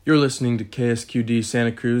You're listening to KSQD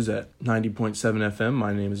Santa Cruz at 90.7 FM.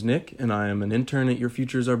 My name is Nick, and I am an intern at Your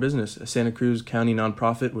Future is Our Business, a Santa Cruz County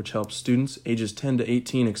nonprofit which helps students ages 10 to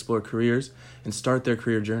 18 explore careers and start their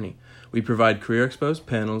career journey. We provide career expos,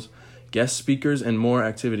 panels, guest speakers, and more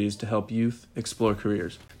activities to help youth explore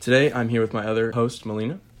careers. Today, I'm here with my other host,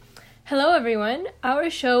 Melina. Hello, everyone. Our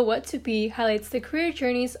show, What to Be, highlights the career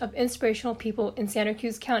journeys of inspirational people in Santa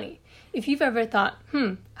Cruz County. If you've ever thought,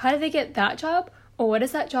 how did they get that job? Or what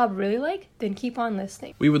is that job really like? Then keep on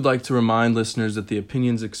listening. We would like to remind listeners that the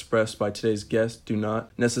opinions expressed by today's guest do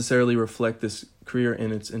not necessarily reflect this career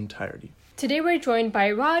in its entirety. Today we're joined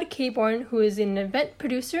by Rod Caborn, who is an event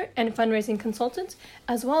producer and fundraising consultant,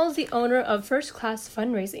 as well as the owner of First Class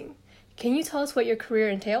Fundraising. Can you tell us what your career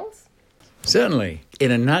entails? Certainly.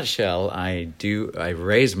 In a nutshell, I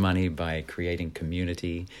raise money by creating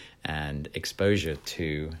community and exposure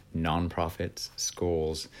to nonprofits,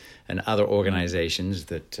 schools, and other organizations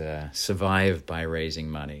that survive by raising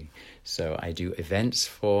money. So I do events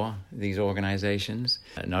for these organizations.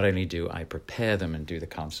 Not only do I prepare them and do the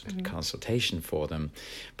consultation for them,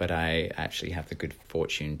 but I actually have the good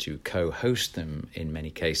fortune to co-host them in many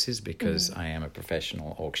cases because I am a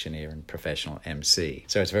professional auctioneer and professional MC.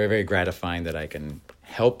 So it's very, very gratifying that I can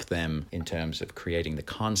help them in terms of creating the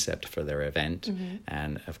concept for their event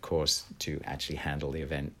and, of course, to actually handle the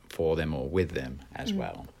event for them or with them as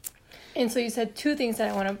well. And so you said two things that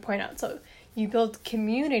I want to point out. So you build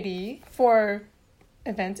community for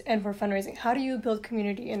events and for fundraising. How do you build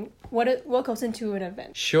community and what goes into an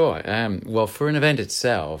event? Sure. Well, for an event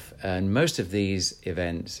itself, and most of these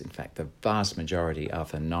events, in fact, the vast majority are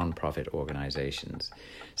for nonprofit organizations.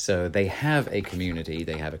 So they have a community,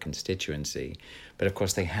 they have a constituency, but of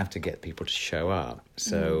course they have to get people to show up.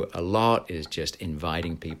 So a lot is just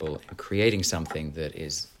inviting people and creating something that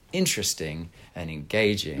is interesting and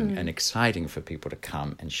engaging and exciting for people to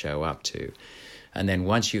come and show up to. And then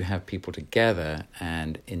once you have people together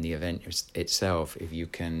and in the event itself, if you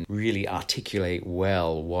can really articulate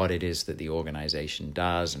well what it is that the organization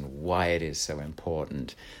does and why it is so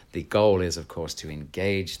important, the goal is, of course, to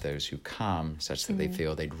engage those who come such that they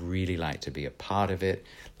feel they'd really like to be a part of it,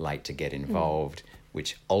 like to get involved,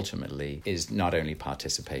 which ultimately is not only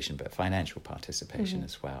participation, but financial participation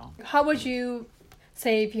as well. How would you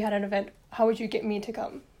say if you had an event, how would you get me to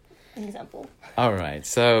come? An example. All right.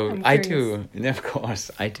 So I do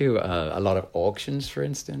a lot of auctions, for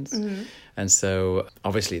instance. And so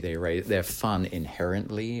obviously they're fun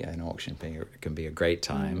inherently. An auction can be a great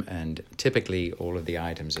time. And typically all of the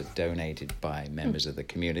items are donated by members of the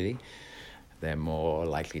community. They're more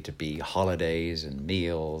likely to be holidays and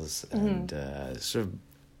meals and sort of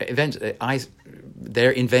events.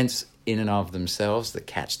 They're events in and of themselves that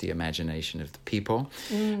catch the imagination of the people.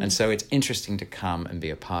 And so it's interesting to come and be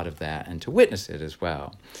a part of that and to witness it as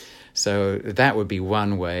well. So that would be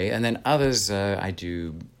one way. And then others, I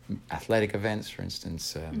do athletic events, for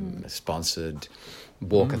instance, sponsored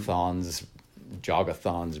walkathons,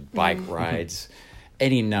 jogathons, bike rides,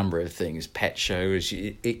 any number of things, pet shows.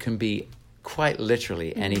 It can be quite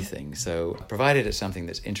literally anything. So provided it's something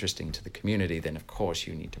that's interesting to the community, then of course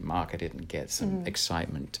you need to market it and get some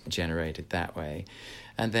excitement generated that way.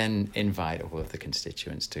 And then invite all of the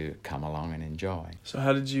constituents to come along and enjoy. So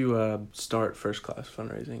how did you start First Class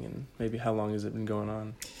Fundraising, and maybe how long has it been going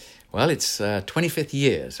on? Well, it's 25th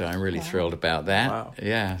year, so I'm really thrilled about that. Wow.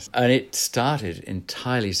 Yeah. And it started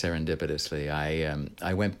entirely serendipitously.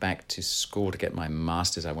 I went back to school to get my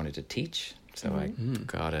master's. I wanted to teach, so I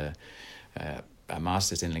got a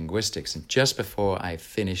master's in linguistics. And just before I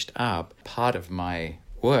finished up, part of my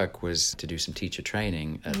work was to do some teacher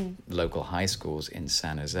training at local high schools in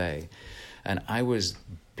San Jose. And I was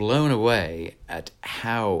blown away at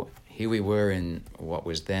how here we were in what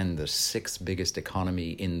was then the sixth biggest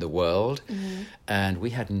economy in the world, and we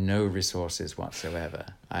had no resources whatsoever.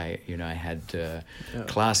 I had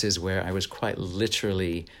classes where I was quite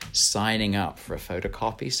literally signing up for a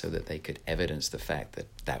photocopy so that they could evidence the fact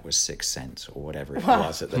that was 6 cents or whatever it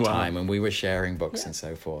was at the time, and we were sharing books and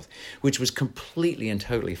so forth, which was completely and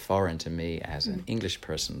totally foreign to me as an English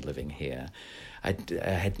person living here. I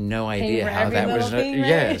had no idea how that was.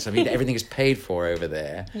 Yes, I mean, everything is paid for over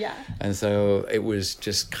there. Yeah. And so it was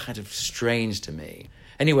just kind of strange to me.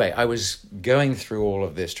 Anyway, I was going through all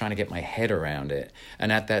of this, trying to get my head around it.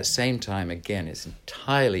 And at that same time, again, it's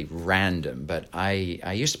entirely random, but I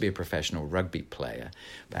used to be a professional rugby player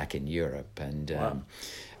back in Europe.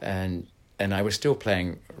 And and I was still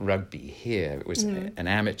playing rugby here. It was an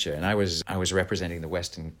amateur, and I was representing the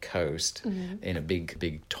Western Coast in a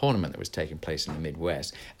big tournament that was taking place in the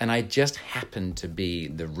Midwest. And I just happened to be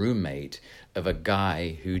the roommate of a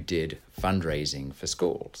guy who did fundraising for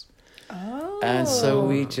schools. Oh, and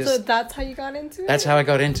so so that's how you got into it? That's how I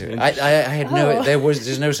got into it. I had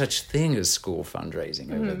there's no such thing as school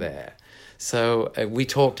fundraising over there. So we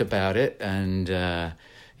talked about it, and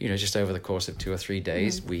just over the course of 2 or 3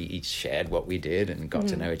 days, we each shared what we did and got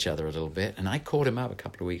to know each other a little bit. And I called him up a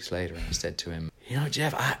couple of weeks later and I said to him,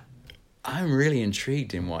 Jeff, I'm really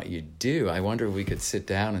intrigued in what you do. I wonder if we could sit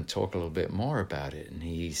down and talk a little bit more about it. And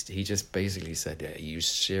he just basically said, are you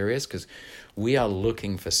serious? Because we are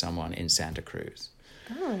looking for someone in Santa Cruz.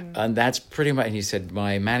 Oh. And that's pretty much, and he said,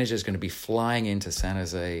 my manager's going to be flying into San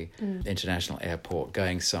Jose International Airport,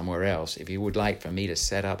 going somewhere else. If you would like for me to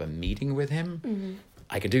set up a meeting with him,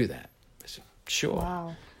 I could do that. I said, sure.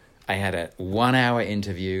 Wow. I had a 1-hour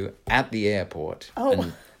interview at the airport. Oh.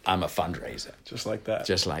 And I'm a fundraiser. Just like that.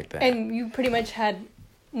 Just like that. And you pretty much had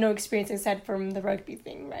no experience aside from the rugby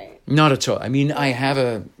thing, right? Not at all. I mean, I have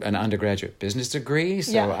an undergraduate business degree,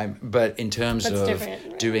 so but in terms of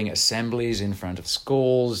doing assemblies in front of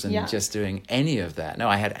schools and just doing any of that, no,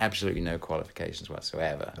 I had absolutely no qualifications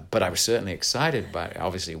whatsoever. But I was certainly excited by,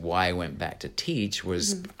 obviously, why I went back to teach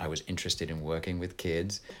was I was interested in working with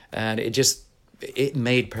kids, and it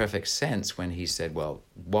made perfect sense when he said, well,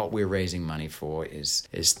 what we're raising money for is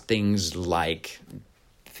things like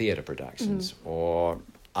theater productions or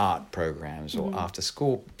art programs or after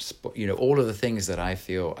school, all of the things that I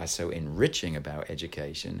feel are so enriching about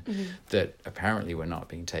education that apparently were not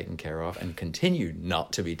being taken care of and continue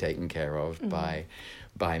not to be taken care of by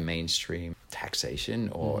mainstream taxation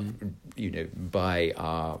or, by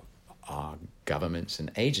our governments and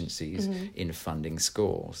agencies in funding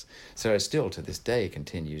schools. So it still to this day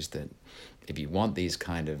continues that if you want these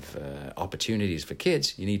kind of opportunities for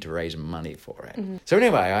kids, you need to raise money for it. So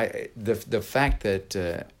anyway, the fact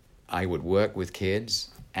that I would work with kids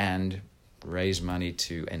and raise money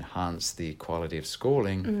to enhance the quality of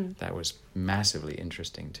schooling, that was massively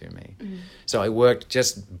interesting to me. So I worked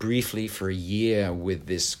just briefly for a year with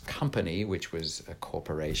this company, which was a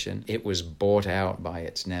corporation. It was bought out by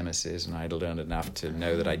its nemesis, and I'd learned enough to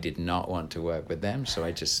know that I did not want to work with them, so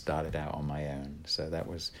I just started out on my own. So that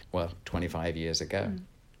was, 25 years ago.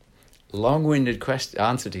 Long-winded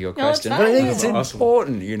answer to your question, but I think it's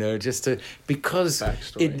important, just to, because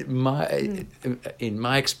in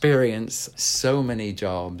my experience, so many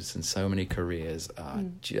jobs and so many careers are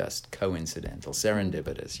just coincidental,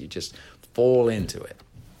 serendipitous. You just fall into it.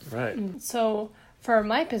 Right. So for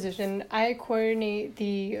my position, I coordinate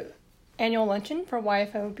the annual luncheon for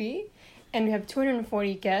YFOB, and we have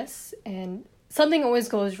 240 guests, and something always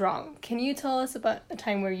goes wrong. Can you tell us about a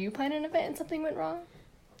time where you planned an event and something went wrong?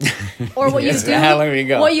 Or what you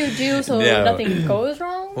do so nothing goes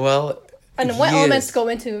wrong? Well, and what elements go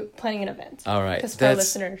into planning an event? All right, just for our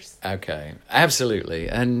listeners. Okay, absolutely.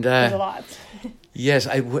 And there's a lot. Yes,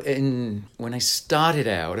 when I started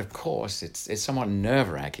out, of course, it's somewhat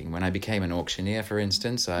nerve-wracking. When I became an auctioneer, for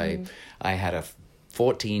instance, I had a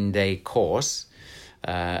 14-day course.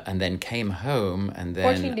 And then came home and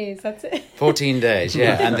then... 14 days, that's it. 14 days,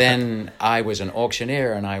 yeah. And then I was an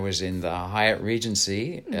auctioneer and I was in the Hyatt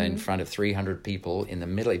Regency in front of 300 people in the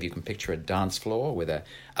middle. If you can picture a dance floor with a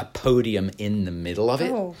podium in the middle of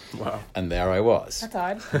it. Oh. Wow. And there I was. That's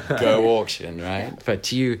odd. Go auction, right? Yeah.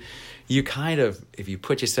 But you kind of, if you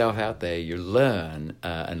put yourself out there, you learn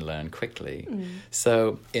and learn quickly.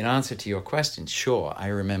 So in answer to your question, sure, I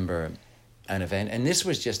remember an event, and this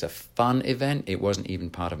was just a fun event. It wasn't even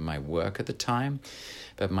part of my work at the time,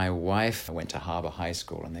 but my wife went to Harbor High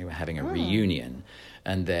School and they were having a reunion,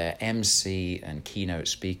 and their MC and keynote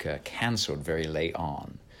speaker canceled very late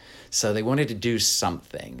on, so they wanted to do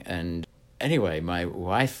something. And anyway, my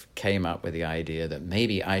wife came up with the idea that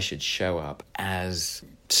maybe I should show up as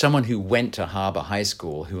someone who went to Harbor High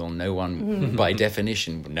School, who no one, by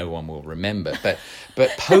definition, no one will remember, but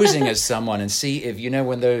posing as someone and see if,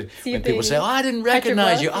 when people say, I didn't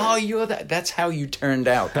recognize you. Oh, you're that. That's how you turned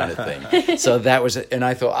out, kind of thing. So that was, and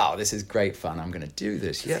I thought, this is great fun. I'm going to do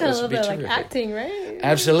this. Yeah, it's a little bit like acting, right?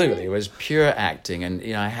 Absolutely. It was pure acting. And,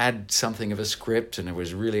 I had something of a script and I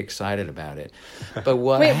was really excited about it. But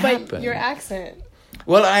what happened? But your accent.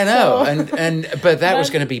 Well, I know, but that was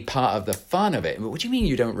going to be part of the fun of it. But what do you mean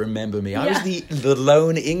you don't remember me? I was the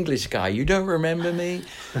lone English guy. You don't remember me?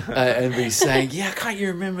 And we saying, can't you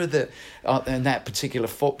remember in that particular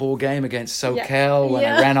football game against SoCal when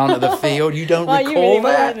I ran onto the field? You don't recall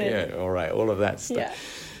that? Yeah, all right, all of that stuff. Yeah.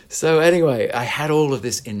 So anyway, I had all of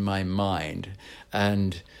this in my mind,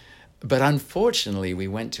 and But unfortunately, we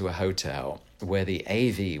went to a hotel where the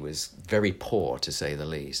AV was very poor, to say the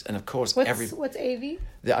least. And of course, what's AV?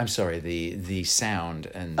 I'm sorry, the sound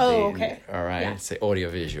and okay. All right, Yeah. it's the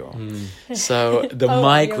audiovisual. So the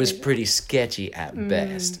mic was pretty sketchy at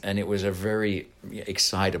best, and it was a very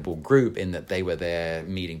excitable group in that they were there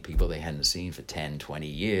meeting people they hadn't seen for 10, 20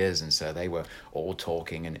 years, and so they were all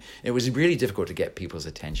talking, and it was really difficult to get people's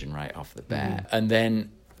attention right off the bat. And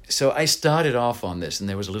then so I started off on this, and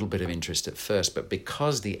there was a little bit of interest at first, but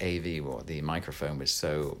because the AV or the microphone was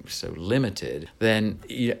so limited, then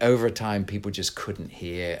over time people just couldn't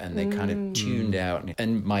hear, and they kind of tuned out.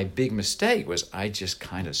 And my big mistake was I just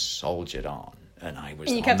kind of soldiered on. And I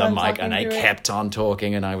was on the mic, and I kept on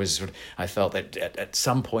talking, and I felt that at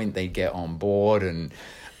some point they'd get on board, and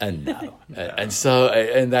no.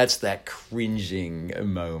 And that's that cringing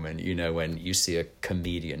moment, when you see a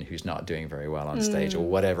comedian who's not doing very well on stage or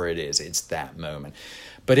whatever it is, it's that moment.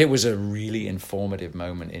 But it was a really informative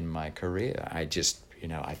moment in my career. I just,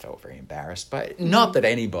 I felt very embarrassed by it. Not that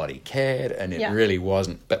anybody cared, and it really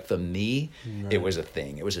wasn't. But for me, it was a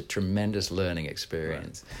thing. It was a tremendous learning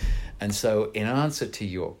experience. Right. And so in answer to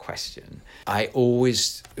your question,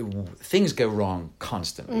 things go wrong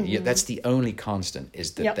constantly. That's the only constant,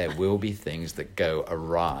 is that there will be things that go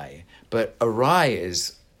awry. But awry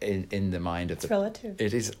is, in the mind of it's relative.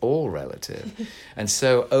 It is all relative. And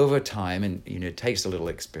so over time, and it takes a little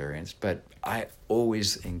experience, but I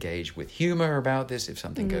always engage with humor about this. If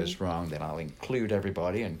something goes wrong, then I'll include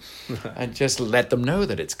everybody and just let them know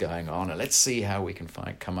that it's going on, and let's see how we can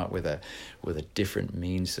come up with a different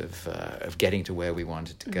means of getting to where we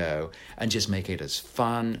wanted to go, and just make it as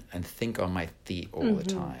fun and think on my feet all the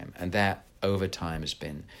time. And that over time has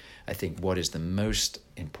been, I think, what is the most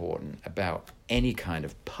important about any kind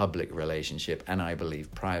of public relationship, and I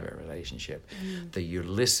believe private relationship, that you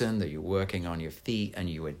listen, that you're working on your feet, and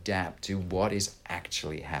you adapt to what is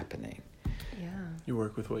actually happening. Yeah. You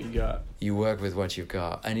work with what you got. You work with what you've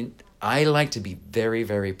got. And I like to be very,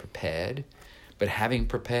 very prepared, but having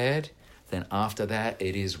prepared, then after that,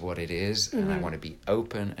 it is what it is, and I want to be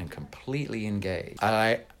open and completely engaged.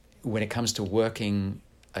 When it comes to working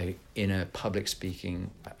in a public speaking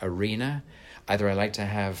arena, either I like to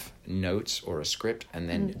have notes or a script and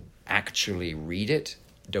then actually read it.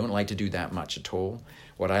 Don't like to do that much at all.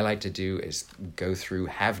 What I like to do is go through,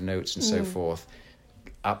 have notes and so forth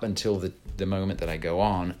up until the moment that I go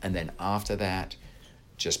on, and then after that,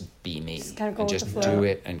 just be me, just kind of go and with just the flow. do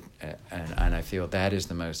it, and I feel that is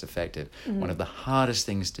the most effective. One of the hardest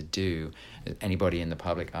things to do, anybody in the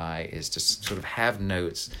public eye, is to sort of have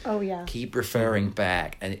notes. Oh yeah. Keep referring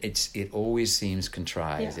back, and it always seems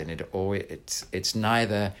contrived, and it's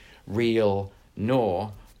neither real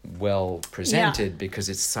nor well presented, because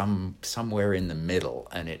it's somewhere in the middle,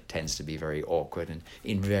 and it tends to be very awkward, and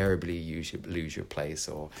invariably you should lose your place,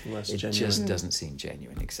 or it just doesn't seem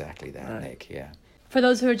genuine. Exactly that, right. Nick. Yeah. For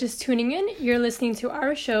those who are just tuning in, you're listening to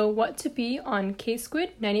our show, What to Be, on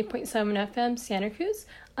K-Squid 90.7 FM Santa Cruz.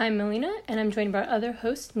 I'm Melina, and I'm joined by our other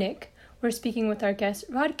host, Nick. We're speaking with our guest,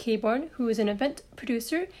 Rod Caborn, who is an event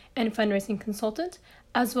producer and fundraising consultant,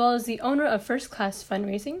 as well as the owner of First Class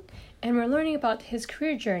Fundraising, and we're learning about his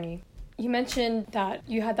career journey. You mentioned that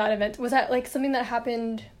you had that event. Was that like something that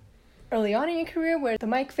happened early on in your career where the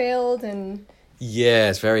mic failed and...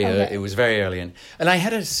 Yes, it was very early, and I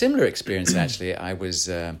had a similar experience actually. I was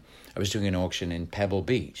doing an auction in Pebble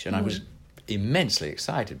Beach, and I was immensely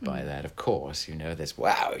excited by that. Of course, there's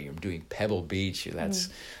wow, you're doing Pebble Beach.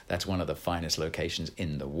 That's one of the finest locations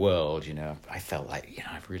in the world. I felt like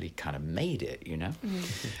I've really kind of made it.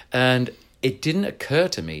 And it didn't occur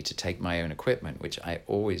to me to take my own equipment, which I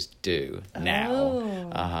always do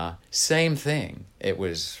now. Same thing.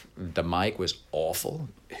 The mic was awful.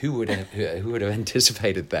 Who would have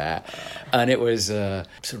anticipated that? And it was sort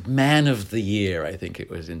of Man of the Year, I think it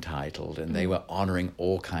was entitled, and they were honoring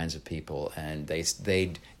all kinds of people, and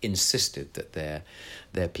they'd insisted that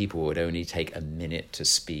their people would only take a minute to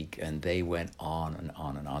speak, and they went on and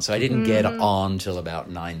on and on. So I didn't get on till about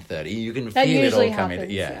 9:30. You can feel it all coming.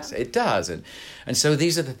 Happens, yes, it does, and so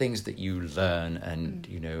these are the things that you learn, and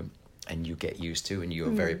and you get used to, and you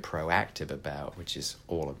are very proactive about, which is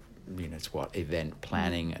all of. It's what event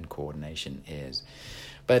planning and coordination is.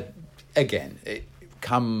 But again,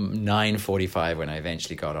 come 9:45 when I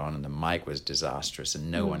eventually got on, and the mic was disastrous, and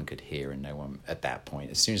no one could hear, and no one at that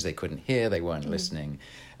point, as soon as they couldn't hear, they weren't listening.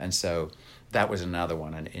 And so that was another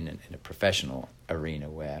one in a professional arena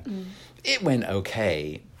where it went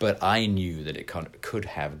okay, but I knew that it could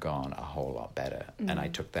have gone a whole lot better. And I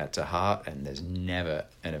took that to heart, and there's never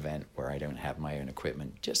an event where I don't have my own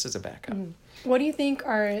equipment just as a backup. What do you think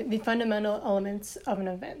are the fundamental elements of an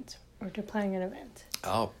event? or to planning an event?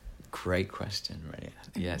 Oh, great question, Maria.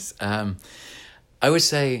 Yes. I would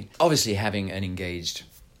say, obviously, having an engaged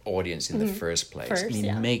audience in the first place.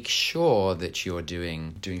 Make sure that you're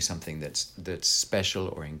doing something that's special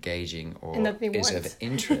or engaging or is of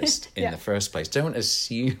interest in the first place. Don't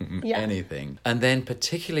assume anything. And then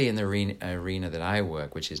particularly in the arena that I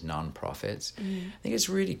work, which is nonprofits, I think it's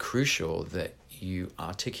really crucial that you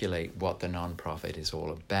articulate what the nonprofit is all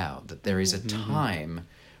about, that there is a time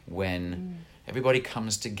when everybody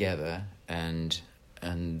comes together and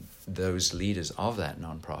those leaders of that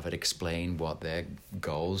nonprofit explain what their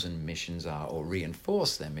goals and missions are, or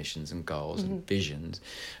reinforce their missions and goals and visions,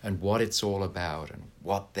 and what it's all about and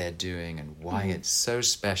what they're doing and why it's so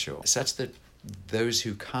special, such that those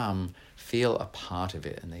who come feel a part of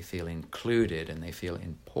it and they feel included and they feel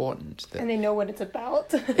important. And they know what it's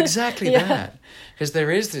about. Exactly that. Because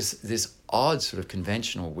there is this odd sort of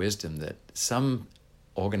conventional wisdom that some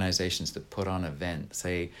organizations that put on events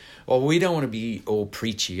say, well, we don't want to be all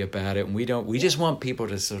preachy about it, and we just want people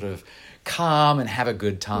to sort of come and have a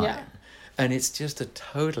good time. And it's just a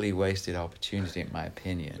totally wasted opportunity, in my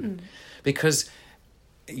opinion, because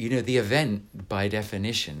the event by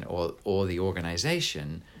definition, or the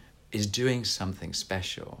organization, is doing something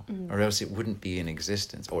special, or else it wouldn't be in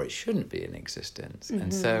existence, or it shouldn't be in existence.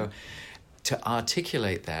 And so to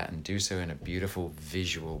articulate that and do so in a beautiful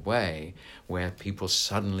visual way where people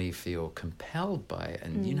suddenly feel compelled by it.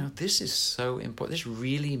 And, this is so important. This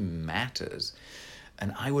really matters.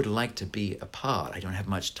 And I would like to be a part. I don't have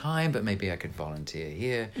much time, but maybe I could volunteer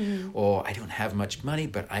here. Or I don't have much money,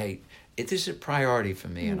 but this is a priority for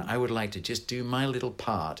me. And I would like to just do my little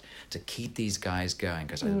part to keep these guys going,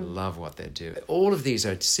 because I love what they're doing. All of these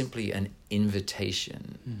are simply an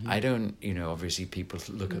invitation. I don't, obviously people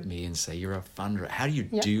look at me and say, you're a fundraiser. How do you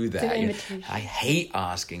do that? I hate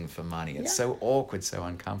asking for money. It's so awkward, so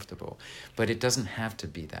uncomfortable. But it doesn't have to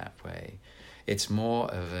be that way. It's more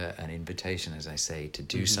of an invitation, as I say, to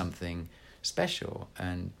do something special.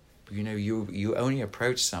 And, you only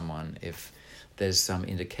approach someone if there's some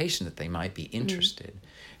indication that they might be interested.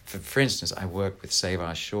 For instance, I work with Save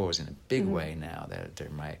Our Shores in a big way now. They're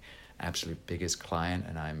my absolute biggest client,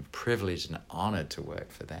 and I'm privileged and honored to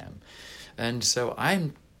work for them. And so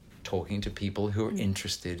I'm talking to people who are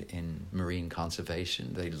interested in marine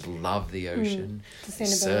conservation. They love the ocean,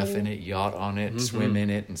 surf in it, yacht on it, swim in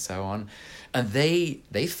it, and so on. And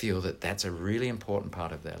they feel that that's a really important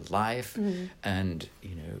part of their life. And,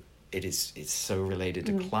 it's so related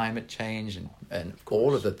to climate change and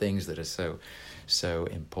all of the things that are so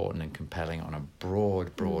important and compelling on a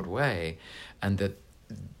broad way. And that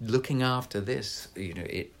looking after this,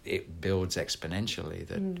 it builds exponentially.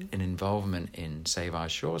 That an involvement in Save Our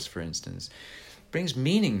Shores, for instance, brings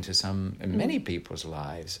meaning to many people's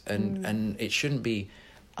lives. And it shouldn't be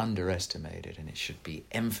underestimated, and it should be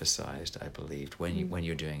emphasized, I believe, when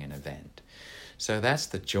you're doing an event. So that's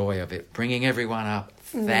the joy of it, bringing everyone up,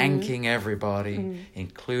 thanking everybody,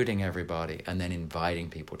 including everybody, and then inviting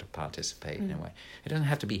people to participate in a way. It doesn't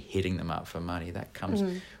have to be hitting them up for money. That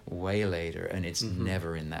comes way later, and it's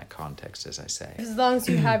never in that context, as I say. As long as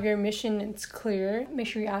you have your mission, it's clear. Make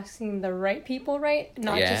sure you're asking the right people, right?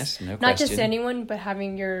 Not just anyone, but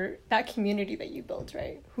having that community that you built,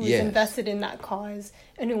 right? Who's invested in that cause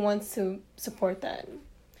and who wants to support that.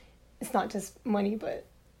 It's not just money, but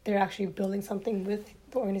they're actually building something with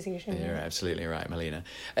the organization. You're absolutely right, Melina.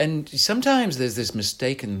 And sometimes there's this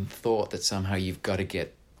mistaken thought that somehow you've got to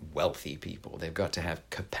get wealthy people. They've got to have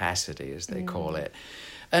capacity, as they call it.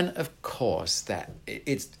 And of course, that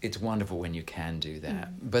it's wonderful when you can do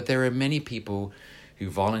that. But there are many people who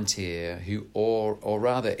volunteer, or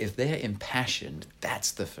rather, if they're impassioned,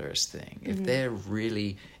 that's the first thing. If they're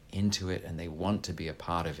really into it and they want to be a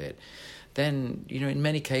part of it, then, in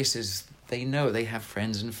many cases, they know they have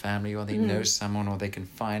friends and family, or they know someone, or they can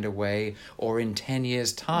find a way, or in 10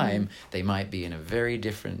 years' time, they might be in a very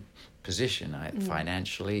different position,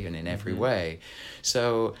 financially and in every way.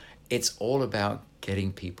 So it's all about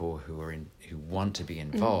getting people who want to be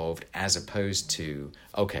involved, as opposed to,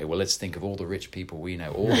 okay, well, let's think of all the rich people we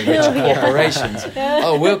know, all the rich corporations.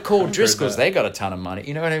 Oh, we'll call Driscoll's, they got a ton of money.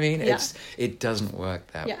 You know what I mean? Yeah. It doesn't work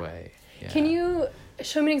that way. Yeah. Can you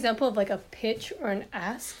show me an example of like a pitch or an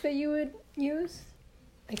ask that you would use?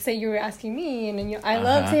 Like, say you were asking me, and then I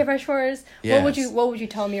love Save Our Shores. Yes. What would you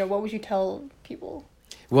tell me, or what would you tell people?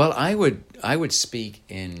 Well, I would speak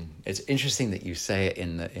in. It's interesting that you say it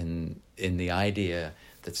in the idea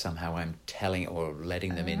that somehow I'm telling or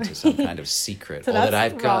letting them into some kind of secret, So or that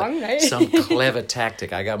that's I've got wrong, right? some clever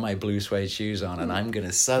tactic. I got my blue suede shoes on and I'm going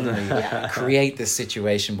to suddenly create this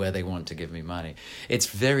situation where they want to give me money. It's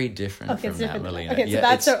very different from that, Melina. Okay, so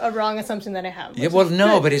that's a wrong assumption that I have. Yeah, well,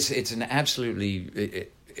 no, but it's an absolutely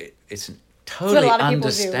it's a totally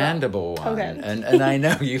understandable one. Okay. And I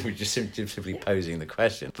know you were just simply posing the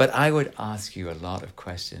question, but I would ask you a lot of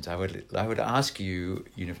questions. I would ask you,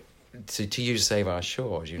 to use Save Our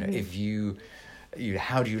Shores, if you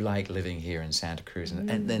how do you like living here in Santa Cruz?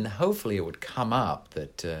 And then hopefully it would come up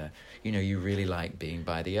that, you really like being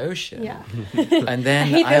by the ocean. Yeah. And then I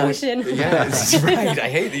hate the ocean. Yeah, right. I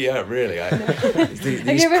hate the, really. These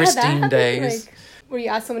Have you ever pristine had that days. Like, where you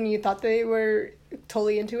asked someone and you thought they were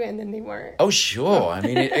totally into it and then they weren't? Oh, sure. I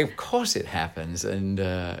mean, of course it happens. And,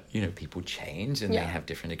 people change and they have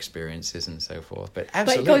different experiences and so forth. But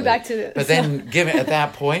absolutely. But going back to this. But then given at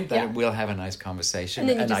that point, then we'll have a nice conversation.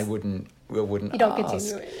 And I wouldn't you don't ask.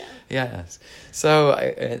 continue it, Yes. So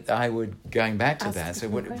I would, going back to ask that, so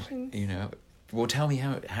what, questions. well, tell me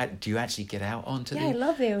how do you actually get out onto I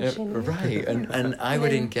love the ocean. right, and I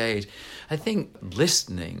would engage. I think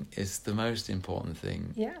listening is the most important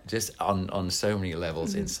thing. Yeah. Just on so many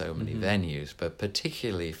levels in so many venues, but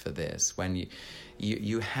particularly for this, when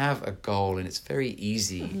you have a goal, and it's very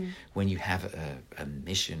easy when you have a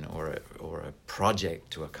mission or a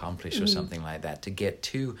project to accomplish or something like that, to get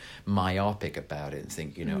too myopic about it and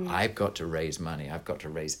think, I've got to raise money, I've got to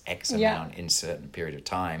raise X amount in a certain period of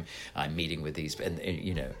time. I'm meeting with these, and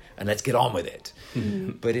let's get on with it.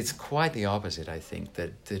 But it's quite the opposite. I think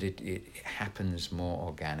that it happens more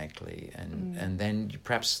organically, and then you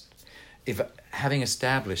perhaps. If having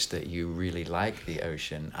established that you really like the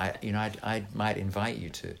ocean, I might invite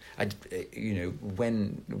you to,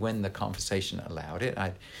 when the conversation allowed it,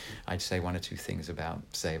 I'd say one or two things about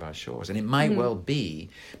Save Our Shores, and it might well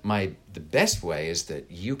be the best way is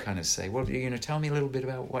that you kind of say, well, tell me a little bit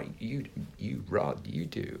about what Rod, you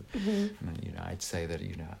do, and I'd say that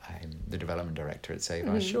I'm the development director at Save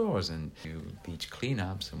Our Shores, and do beach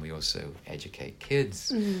cleanups, and we also educate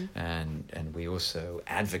kids, and we also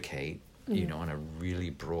advocate. On a really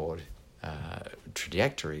broad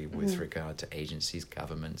trajectory with regard to agencies,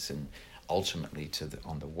 governments, and ultimately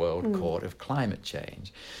on the World Court of Climate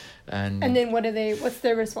Change. And then what's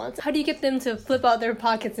their response? How do you get them to flip out their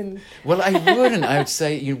pockets and... Well, I wouldn't. I would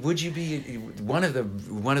say, would you be... One of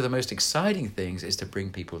the most exciting things is to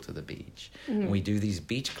bring people to the beach. And we do these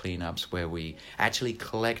beach cleanups where we actually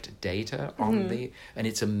collect data on and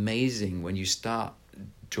it's amazing when you start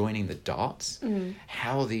joining the dots,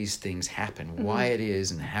 how these things happen, why it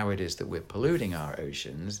is and how it is that we're polluting our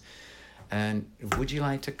oceans. And would you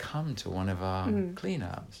like to come to one of our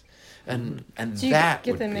cleanups? And so that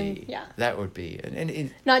get would them be, that would be, and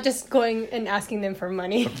not just going and asking them for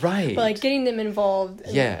money, right? But like getting them involved,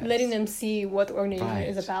 and letting them see what the organization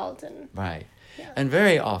is about, and and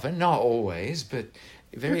very often, not always, but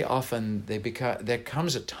very often there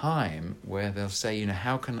comes a time where they'll say,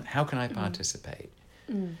 how can I participate?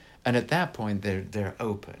 And at that point, they're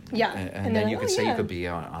open. Yeah. And then you could say you could be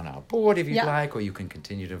on our board if you'd like, or you can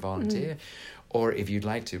continue to volunteer. Or if you'd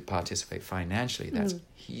like to participate financially, that's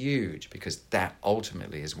huge, because that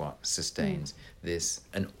ultimately is what sustains this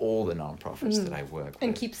and all the nonprofits that I work with.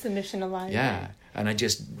 And keeps the mission alive. Yeah. Right? And I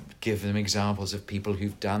just give them examples of people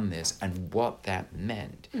who've done this and what that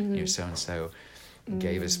meant. So-and-so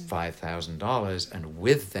gave us $5,000, and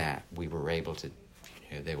with that, we were able to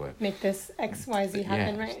they were make this XYZ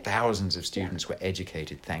happen, right? Thousands of students were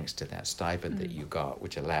educated thanks to that stipend that you got,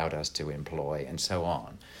 which allowed us to employ, and so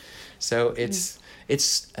on. So it's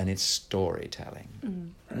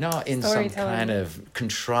storytelling, not in some kind of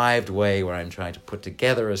contrived way where I'm trying to put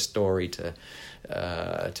together a story to.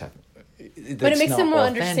 But it makes it more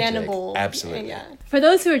authentic. Understandable. Absolutely. Yeah. For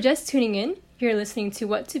those who are just tuning in, you're listening to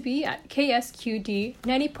What to Be at KSQD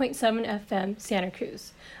 90.7 FM Santa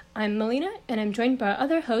Cruz. I'm Melina, and I'm joined by our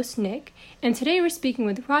other host, Nick, and today we're speaking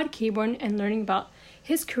with Rod Caborn and learning about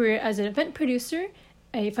his career as an event producer,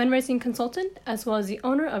 a fundraising consultant, as well as the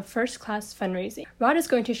owner of First Class Fundraising. Rod is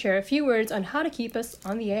going to share a few words on how to keep us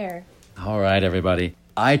on the air. All right, everybody.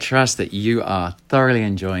 I trust that you are thoroughly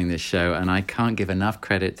enjoying this show, and I can't give enough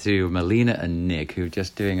credit to Melina and Nick, who are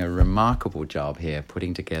just doing a remarkable job here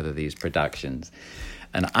putting together these productions.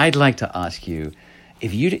 And I'd like to ask you,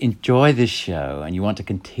 if you enjoy this show and you want to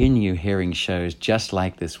continue hearing shows just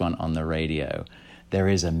like this one on the radio, there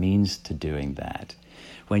is a means to doing that.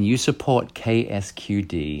 When you support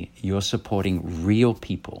KSQD, you're supporting real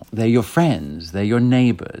people. They're your friends, they're your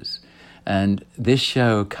neighbors, And this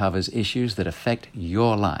show covers issues that affect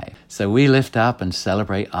your life. So we lift up and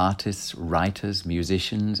celebrate artists, writers,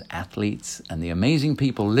 musicians, athletes, and the amazing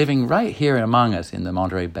people living right here among us in the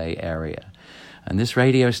Monterey Bay area. And this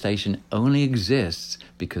radio station only exists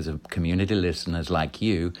because of community listeners like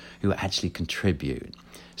you who actually contribute.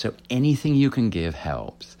 So anything you can give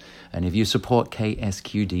helps. And if you support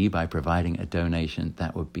KSQD by providing a donation,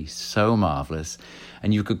 that would be so marvelous.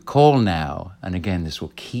 And you could call now. And again, this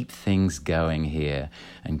will keep things going here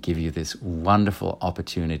and give you this wonderful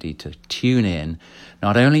opportunity to tune in.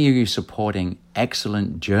 Not only are you supporting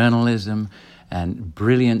excellent journalism and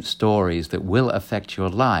brilliant stories that will affect your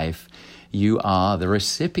life, you are the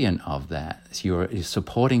recipient of that. So you're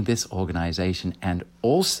supporting this organization, and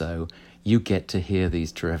also you get to hear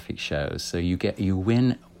these terrific shows. So you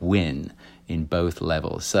win in both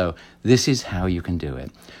levels. So this is how you can do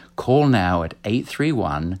it. Call now at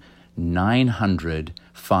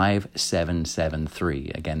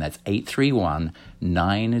 831-900-5773. Again, that's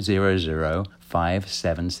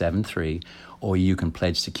 831-900-5773. Or you can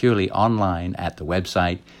pledge securely online at the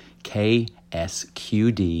website ksqd.org.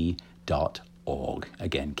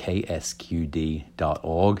 Again, ksqd.org.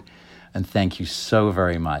 And thank you so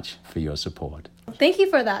very much for your support. Thank you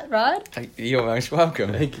for that, Rod. You're most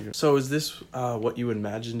welcome. Thank you. So is this what you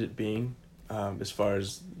imagined it being as far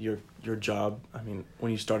as your job? I mean,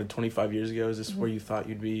 when you started 25 years ago, is this where you thought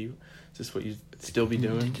you'd be? Is this what you'd still be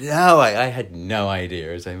doing? No, I had no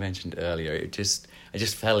idea. As I mentioned earlier, I just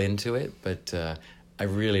fell into it, but I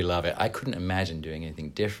really love it. I couldn't imagine doing anything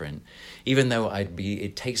different, even though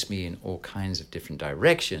it takes me in all kinds of different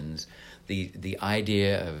directions. The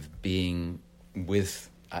idea of being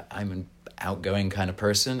I'm an outgoing kind of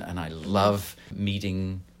person, and I love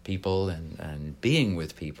meeting people and being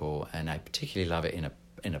with people, and I particularly love it in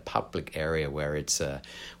a public area where it's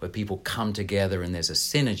where people come together and there's a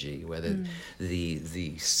synergy where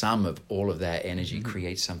the sum of all of that energy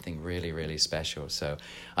creates something really, really special. So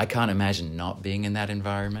I can't imagine not being in that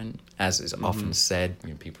environment. As is often said,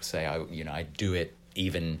 people say I do it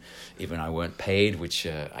even I weren't paid, which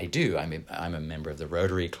I do. I'm a member of the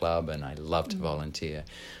Rotary Club, and I love to volunteer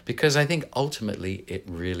because I think ultimately it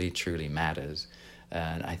really truly matters.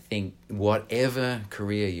 And I think whatever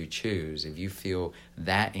career you choose, if you feel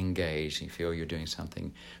that engaged, you feel you're doing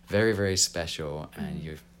something very, very special, and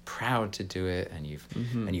you're proud to do it, and you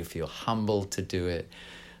feel humbled to do it,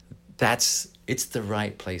 it's the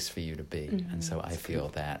right place for you to be. And so I feel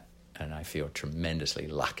that, and I feel tremendously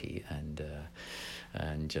lucky and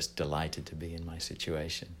just delighted to be in my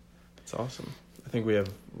situation. That's awesome. I think we have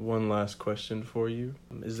one last question for you.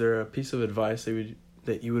 Is there a piece of advice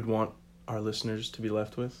that you would want our listeners to be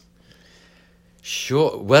left with?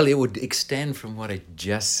 Sure. Well, it would extend from what I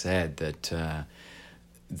just said, that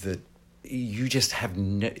you just have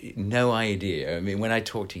no idea. I mean, when I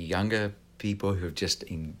talk to younger people who are just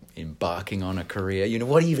embarking on a career,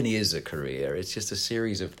 what even is a career? It's just a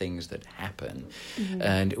series of things that happen.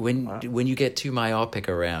 And when you get too myopic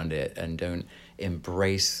around it and don't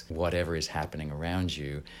embrace whatever is happening around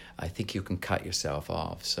you, I think you can cut yourself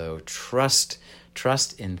off. So trust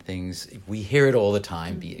in things. We hear it all the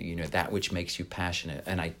time, that which makes you passionate.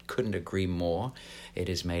 And I couldn't agree more. It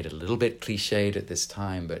is made a little bit cliched at this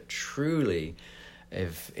time, but truly,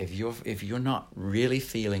 if you're not really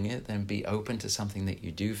feeling it, then be open to something that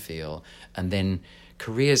you do feel. And then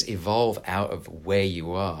careers evolve out of where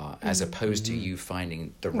you are, as opposed to you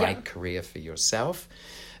finding the right career for yourself.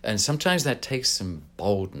 And sometimes that takes some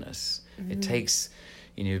boldness. It takes,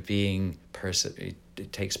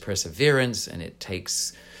 it takes perseverance, and it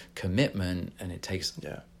takes commitment, and it takes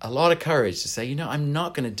a lot of courage to say, I'm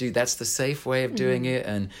not going to do. That's the safe way of doing it,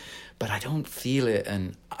 but I don't feel it,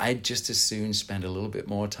 and I'd just as soon spend a little bit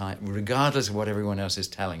more time, regardless of what everyone else is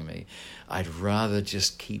telling me. I'd rather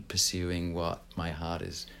just keep pursuing what my heart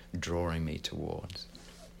is drawing me towards.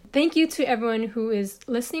 Thank you to everyone who is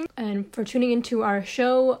listening and for tuning into our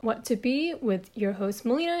show, What to Be, with your hosts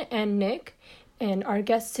Melina and Nick, and our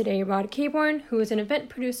guest today, Rod Caborn, who is an event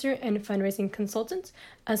producer and fundraising consultant,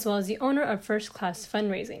 as well as the owner of First Class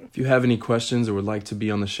Fundraising. If you have any questions or would like to be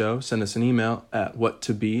on the show, send us an email at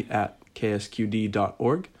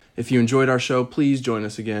whattobe@ksqd.org. If you enjoyed our show, please join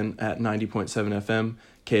us again at 90.7 FM,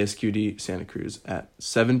 KSQD Santa Cruz at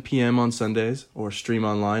 7 p.m. on Sundays, or stream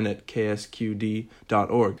online at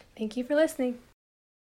ksqd.org. Thank you for listening.